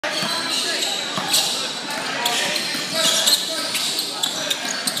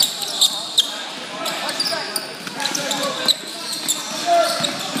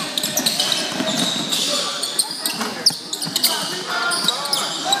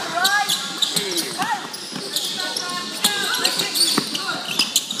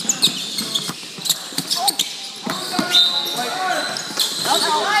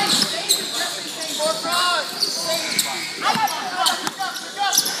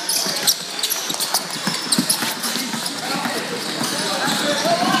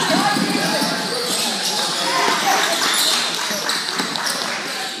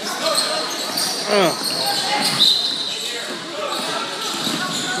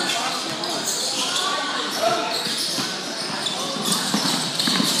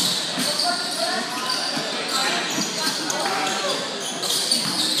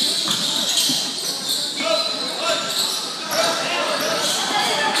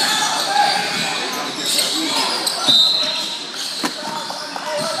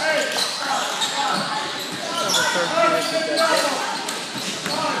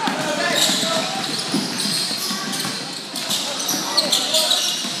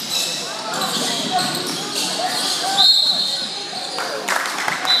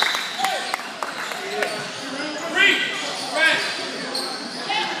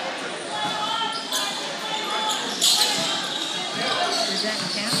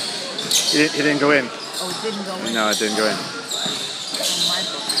He didn't go in. Oh, it didn't go in? No, it didn't go in.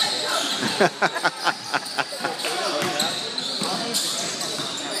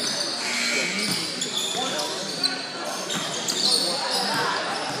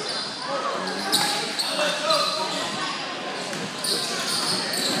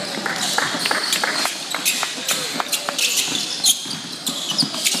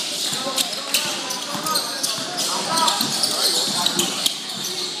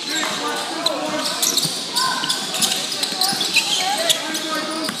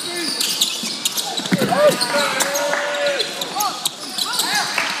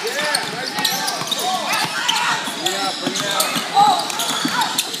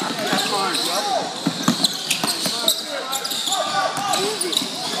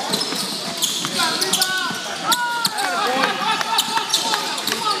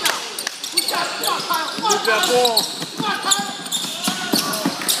 Move that ball.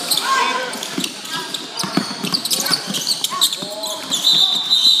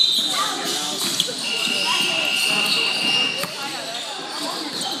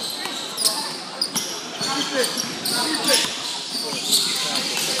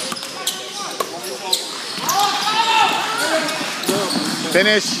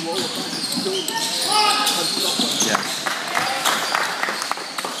 Finish. Yeah.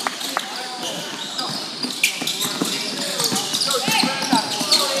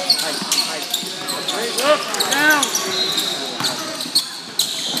 Down.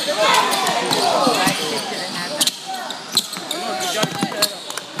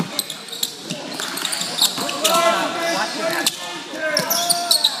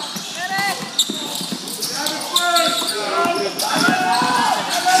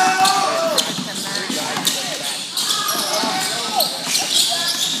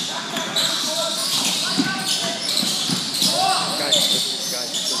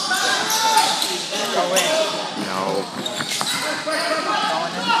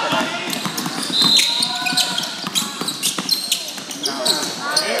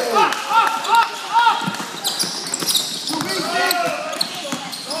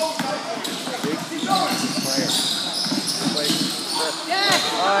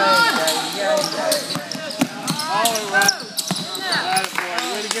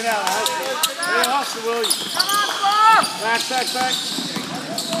 Get out, hustle, will you? Come on, Bob! Back.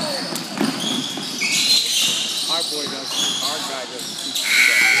 Hard boy does. Hard guy does.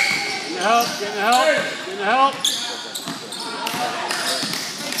 Getting the help.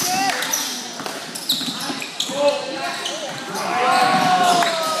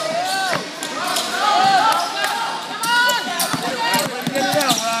 Get it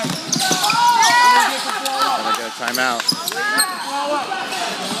out, Rock. Gonna get a timeout.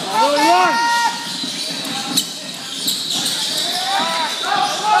 Run!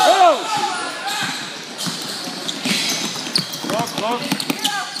 Look.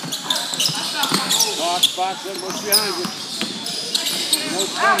 Box in, what's behind you? No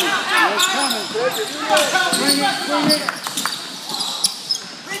coming. Bring it.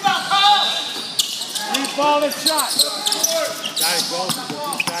 Rebound, Kyle! Ball the shot. Got it, go.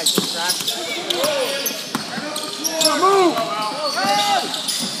 These guys are trapped. Move!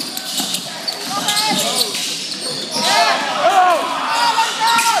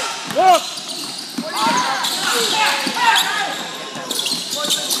 Look!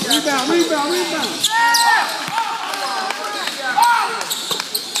 Rebound.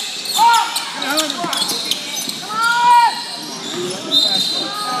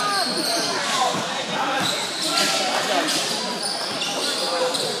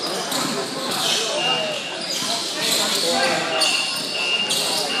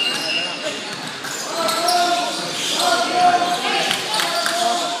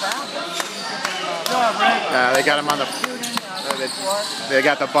 Yeah, they got him on the. They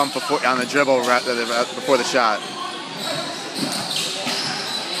got the bump before on the dribble before the shot.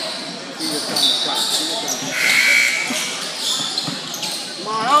 Come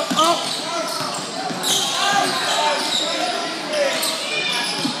on, up, up.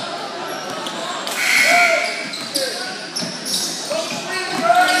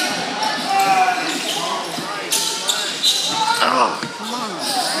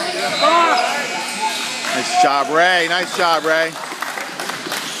 Nice job, Ray. Nice job, Ray.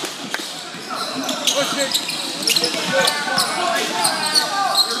 Push it.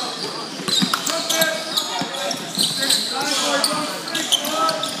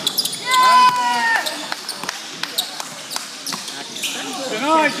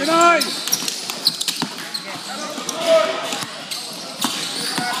 Denied, denied.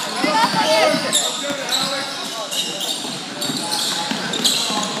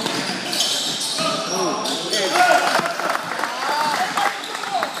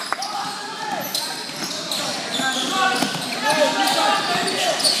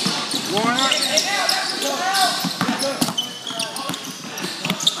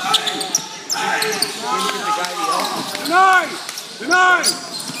 Denied! Denied!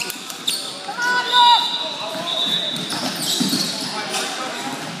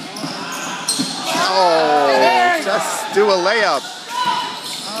 Oh, just do a layup.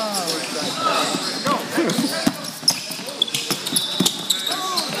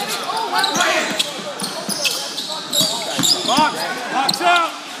 Box! Box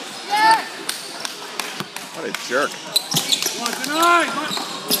out! What a jerk. Come on, denied!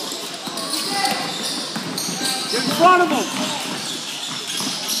 Get in front of him!